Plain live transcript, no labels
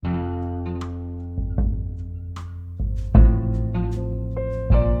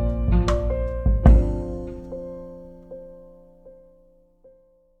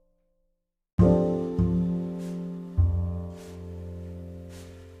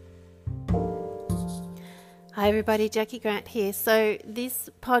Hi everybody, Jackie Grant here. So this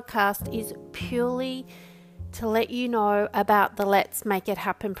podcast is purely to let you know about the Let's Make It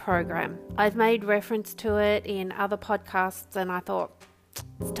Happen program. I've made reference to it in other podcasts and I thought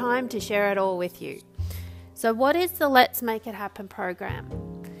it's time to share it all with you. So what is the Let's Make It Happen program?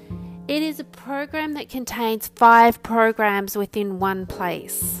 It is a program that contains 5 programs within one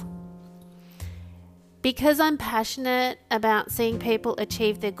place. Because I'm passionate about seeing people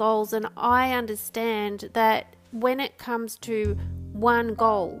achieve their goals, and I understand that when it comes to one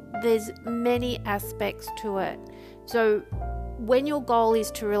goal, there's many aspects to it. So when your goal is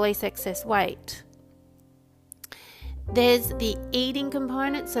to release excess weight, there's the eating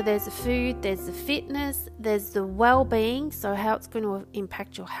component, so there's the food, there's the fitness, there's the well-being, so how it's going to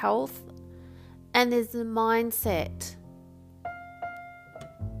impact your health, and there's the mindset.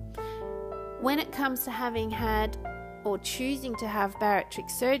 When it comes to having had or choosing to have bariatric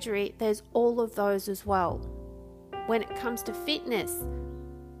surgery, there's all of those as well. When it comes to fitness,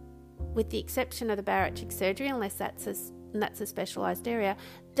 with the exception of the bariatric surgery, unless that's a specialised area,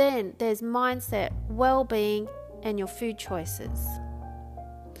 then there's mindset, well-being, and your food choices.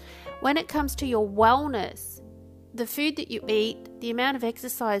 When it comes to your wellness, the food that you eat, the amount of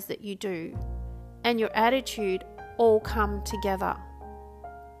exercise that you do, and your attitude all come together.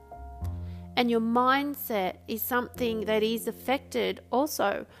 And your mindset is something that is affected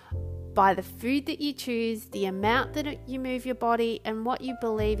also by the food that you choose, the amount that you move your body, and what you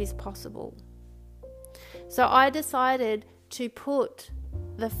believe is possible. So I decided to put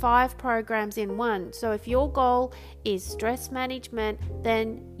the 5 programs in one. So if your goal is stress management,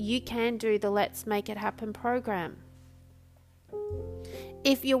 then you can do the Let's Make It Happen program.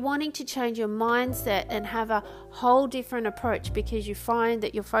 If you're wanting to change your mindset and have a whole different approach because you find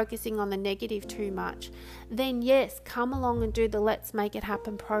that you're focusing on the negative too much, then yes, come along and do the Let's Make It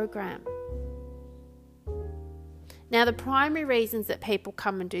Happen program. Now, the primary reasons that people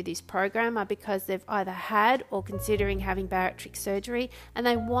come and do this program are because they've either had or considering having bariatric surgery, and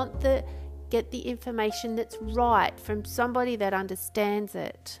they want to get the information that's right from somebody that understands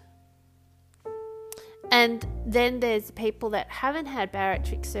it. And then there's people that haven't had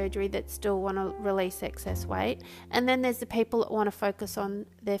bariatric surgery that still want to release excess weight. And then there's the people that want to focus on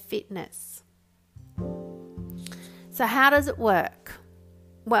their fitness. So how does it work?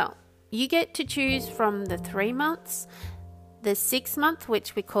 Well, you get to choose from the 3 months, the 6 month,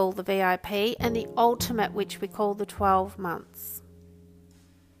 which we call the VIP, and the ultimate, which we call the 12 months.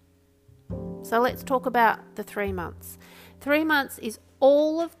 So let's talk about the 3 months. 3 months is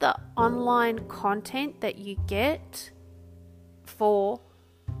all of the online content that you get for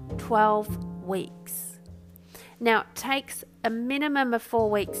 12 weeks. Now, it takes a minimum of 4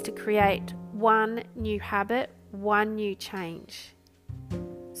 weeks to create one new habit, one new change.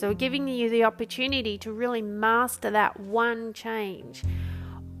 So we're giving you the opportunity to really master that one change.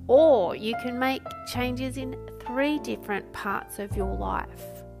 Or you can make changes in 3 different parts of your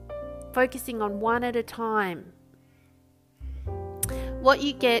life, focusing on one at a time. What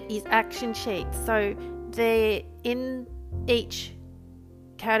you get is action sheets. So they're in each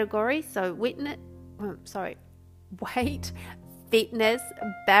category. So weight, fitness,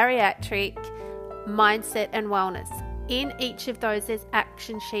 bariatric, mindset, and wellness. In each of those, there's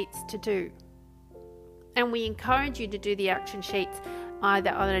action sheets to do. And we encourage you to do the action sheets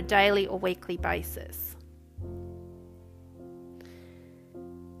either on a daily or weekly basis.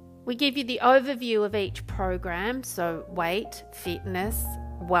 We give you the overview of each program, so weight, fitness,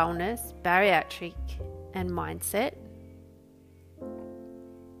 wellness, bariatric, and mindset.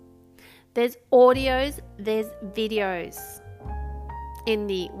 There's audios, there's videos. In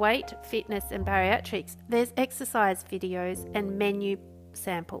the weight, fitness, and bariatrics, there's exercise videos and menu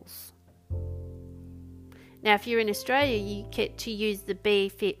samples. Now, if you're in Australia, you get to use the Be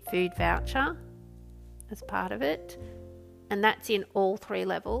Fit Food voucher as part of it. And that's in all 3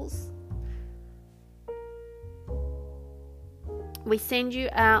 levels. We send you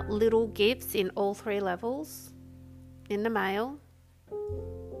out little gifts in all 3 levels in the mail.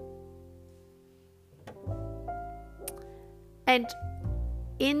 And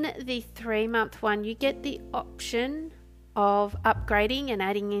in the 3 month one, you get the option of upgrading and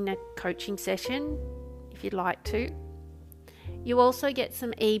adding in a coaching session if you'd like to. You also get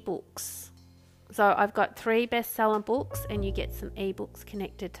some ebooks. So I've got 3 best-selling books and you get some ebooks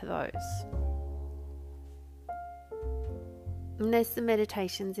connected to those. And there's some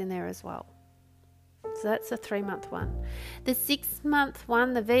meditations in there as well. So that's the 3 month one. The 6 month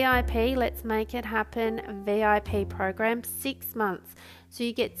one, the VIP, Let's Make It Happen VIP program, 6 months. So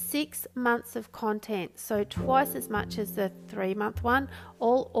you get 6 months of content, so twice as much as the 3-month one.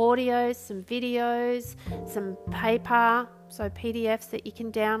 All audios, some videos, some paper, so PDFs that you can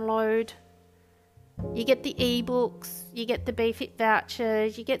download. You get the ebooks, you get the BeFit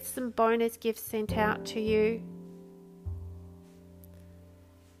vouchers, you get some bonus gifts sent out to you.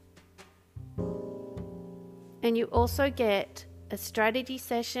 And you also get a strategy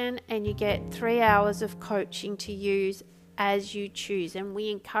session, and you get 3 hours of coaching to use as you choose. And we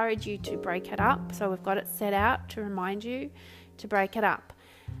encourage you to break it up. So we've got it set out to remind you to break it up.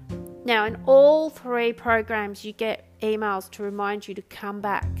 Now, in all 3 programs, you get emails to remind you to come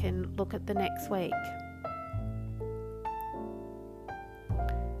back and look at the next week.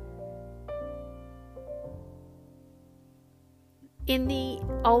 In the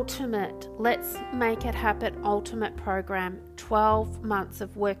ultimate Let's Make It Happen ultimate program, 12 months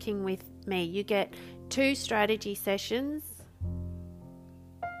of working with me, you get 2 strategy sessions,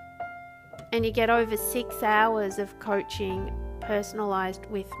 and you get over 6 hours of coaching personalized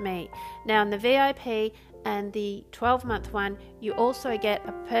with me. Now, in the VIP and the 12-month one, you also get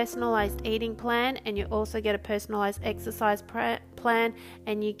a personalized eating plan, and you also get a personalized exercise plan,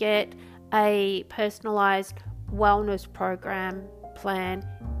 and you get a personalized wellness program plan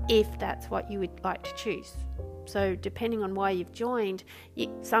if that's what you would like to choose. So depending on why you've joined,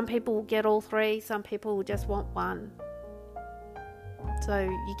 some people will get all 3, some people will just want one. So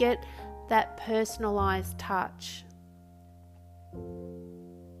you get that personalized touch.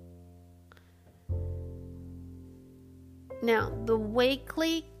 Now, the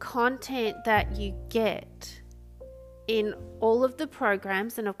weekly content that you get in all of the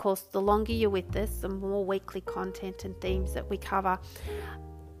programs, and of course the longer you're with us, the more weekly content and themes that we cover,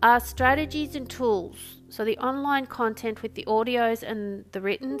 are strategies and tools. So the online content with the audios and the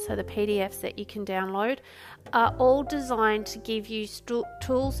written, so the PDFs that you can download, are all designed to give you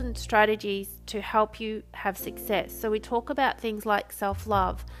tools and strategies to help you have success. So we talk about things like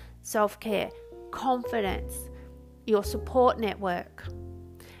self-love, self-care, confidence, your support network.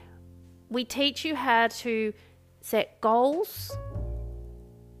 We teach you how to set goals.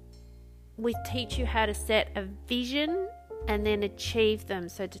 We teach you how to set a vision and then achieve them,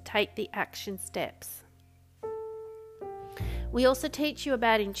 so to take the action steps. We also teach you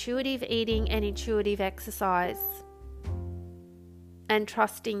about intuitive eating and intuitive exercise and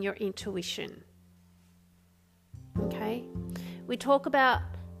trusting your intuition. Okay? We talk about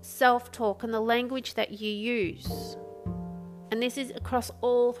self-talk and the language that you use. And this is across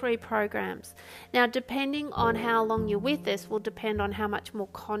all 3 programs. Now, depending on how long you're with us will depend on how much more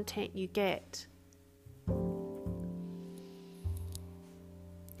content you get.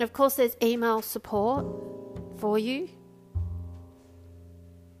 Of course, there's email support for you.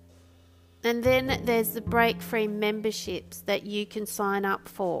 And then there's the break-free memberships that you can sign up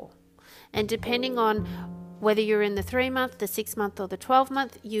for. And depending on whether you're in the 3-month, the 6-month or the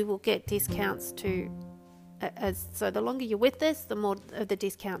 12-month, you will get discounts too. So the longer you're with us, the more of the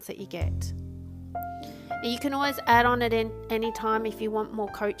discounts that you get. You can always add on at any time. If you want more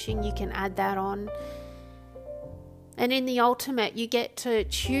coaching, you can add that on. And in the ultimate, you get to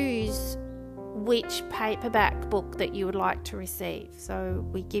choose which paperback book that you would like to receive. So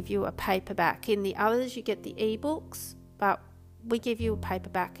we give you a paperback. In the others, you get the ebooks, but we give you a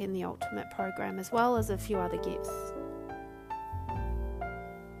paperback in the ultimate program, as well as a few other gifts.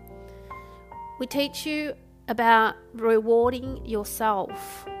 We teach you about rewarding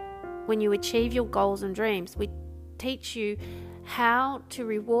yourself when you achieve your goals and dreams. We teach you how to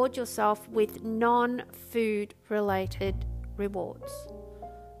reward yourself with non-food related rewards.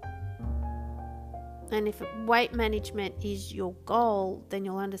 And if weight management is your goal, then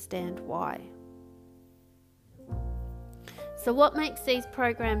you'll understand why. So what makes these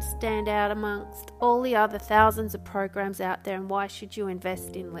programs stand out amongst all the other thousands of programs out there, and why should you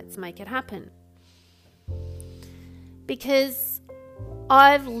invest in Let's Make It Happen? Because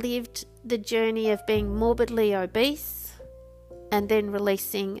I've lived the journey of being morbidly obese and then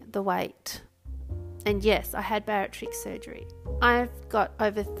releasing the weight. And yes, I had bariatric surgery. I've got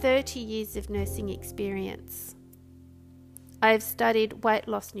over 30 years of nursing experience. I've studied weight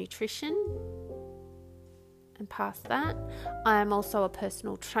loss nutrition and passed that. I am also a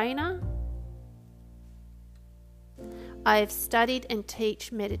personal trainer. I have studied and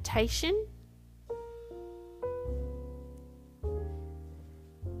teach meditation.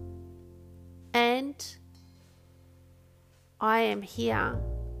 And I am here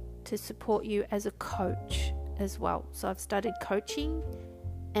to support you as a coach as well. So I've studied coaching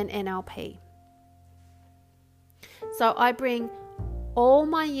and NLP. So I bring all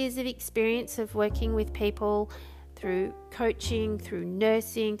my years of experience of working with people through coaching, through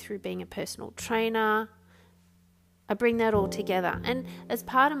nursing, through being a personal trainer. I bring that all together. And as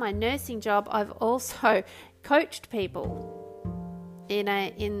part of my nursing job, I've also coached people in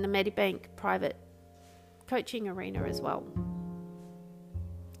the Medibank private coaching arena as well.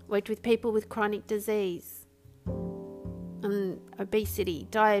 Worked with people with chronic disease, obesity,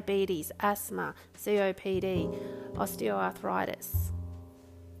 diabetes, asthma, COPD, osteoarthritis.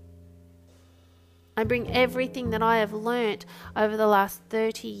 I bring everything that I have learnt over the last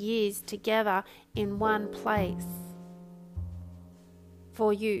 30 years together in one place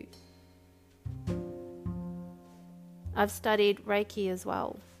for you. I've studied Reiki as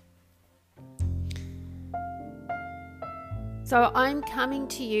well. So I'm coming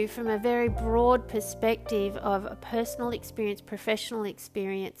to you from a very broad perspective of a personal experience, professional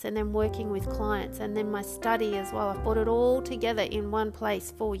experience, and then working with clients, and then my study as well. I've put it all together in one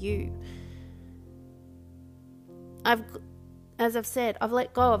place for you. As I've said, I've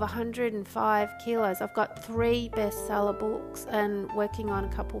let go of 105 kilos. I've got 3 bestseller books and working on a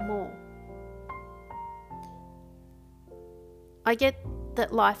couple more. I get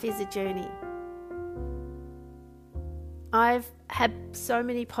that life is a journey. I've had so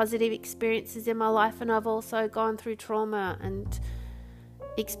many positive experiences in my life, and I've also gone through trauma and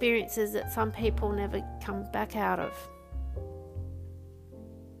experiences that some people never come back out of.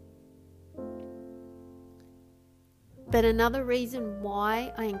 But another reason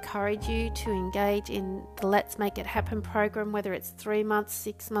why I encourage you to engage in the Let's Make It Happen program, whether it's 3 months,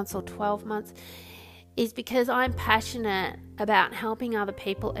 6 months, or 12 months, is because I'm passionate about helping other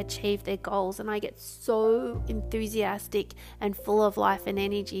people achieve their goals, and I get so enthusiastic and full of life and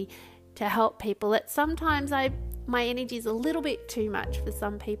energy to help people that sometimes my energy is a little bit too much for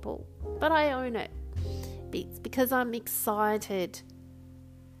some people, but I own it. It's because I'm excited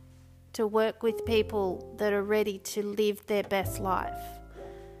to work with people that are ready to live their best life.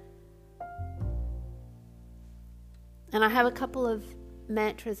 And I have a couple of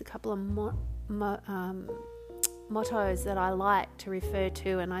mantras, a couple of mottos that I like to refer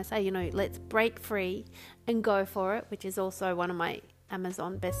to, and I say, let's break free and go for it, which is also one of my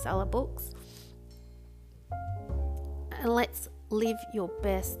Amazon bestseller books. And let's live your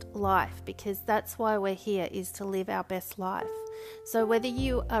best life, because that's why we're here, is to live our best life. So whether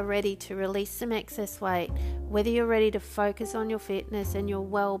you are ready to release some excess weight, whether you're ready to focus on your fitness and your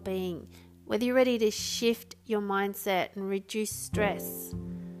well-being, whether you're ready to shift your mindset and reduce stress,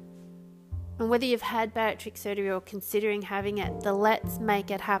 and whether you've had bariatric surgery or considering having it, the Let's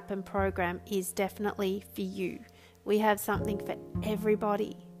Make It Happen program is definitely for you. We have something for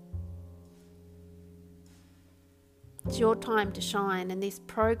everybody. It's your time to shine, and this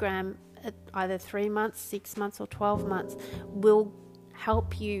program, at either 3 months, 6 months, or 12 months, will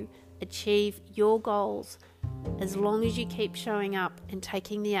help you achieve your goals as long as you keep showing up and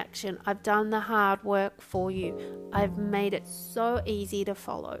taking the action. I've done the hard work for you. I've made it so easy to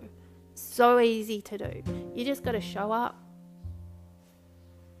follow, so easy to do. You just got to show up.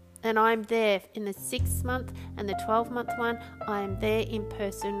 And I'm there in the 6-month and the 12-month one. I'm there in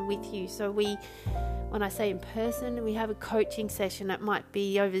person with you. So when I say in person, we have a coaching session. It might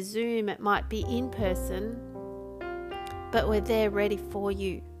be over Zoom, it might be in person, but we're there ready for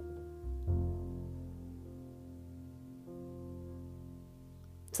you.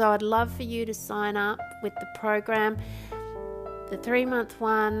 So I'd love for you to sign up with the program. The 3-month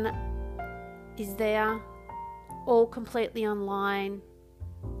one is there, all completely online.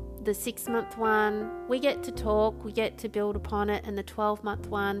 The 6-month one, we get to talk, we get to build upon it, and the 12-month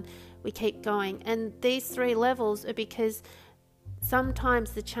one, we keep going. And these 3 levels are because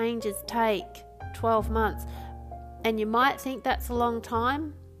sometimes the changes take 12 months, and you might think that's a long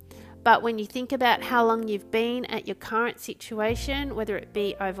time, but when you think about how long you've been at your current situation, whether it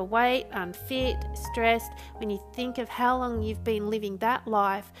be overweight, unfit, stressed, when you think of how long you've been living that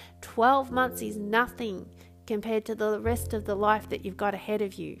life, 12 months is nothing compared to the rest of the life that you've got ahead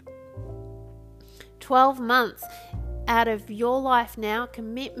of you. 12 months out of your life now,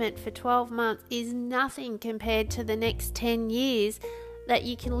 commitment for 12 months is nothing compared to the next 10 years that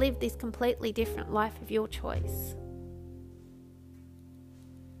you can live this completely different life of your choice.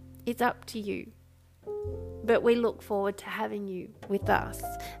 It's up to you. But we look forward to having you with us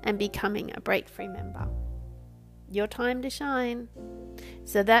and becoming a Break Free member. Your time to shine.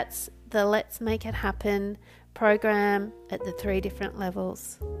 So that's the Let's Make It Happen program at the 3 different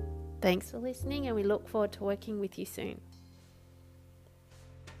levels. Thanks for listening, and we look forward to working with you soon.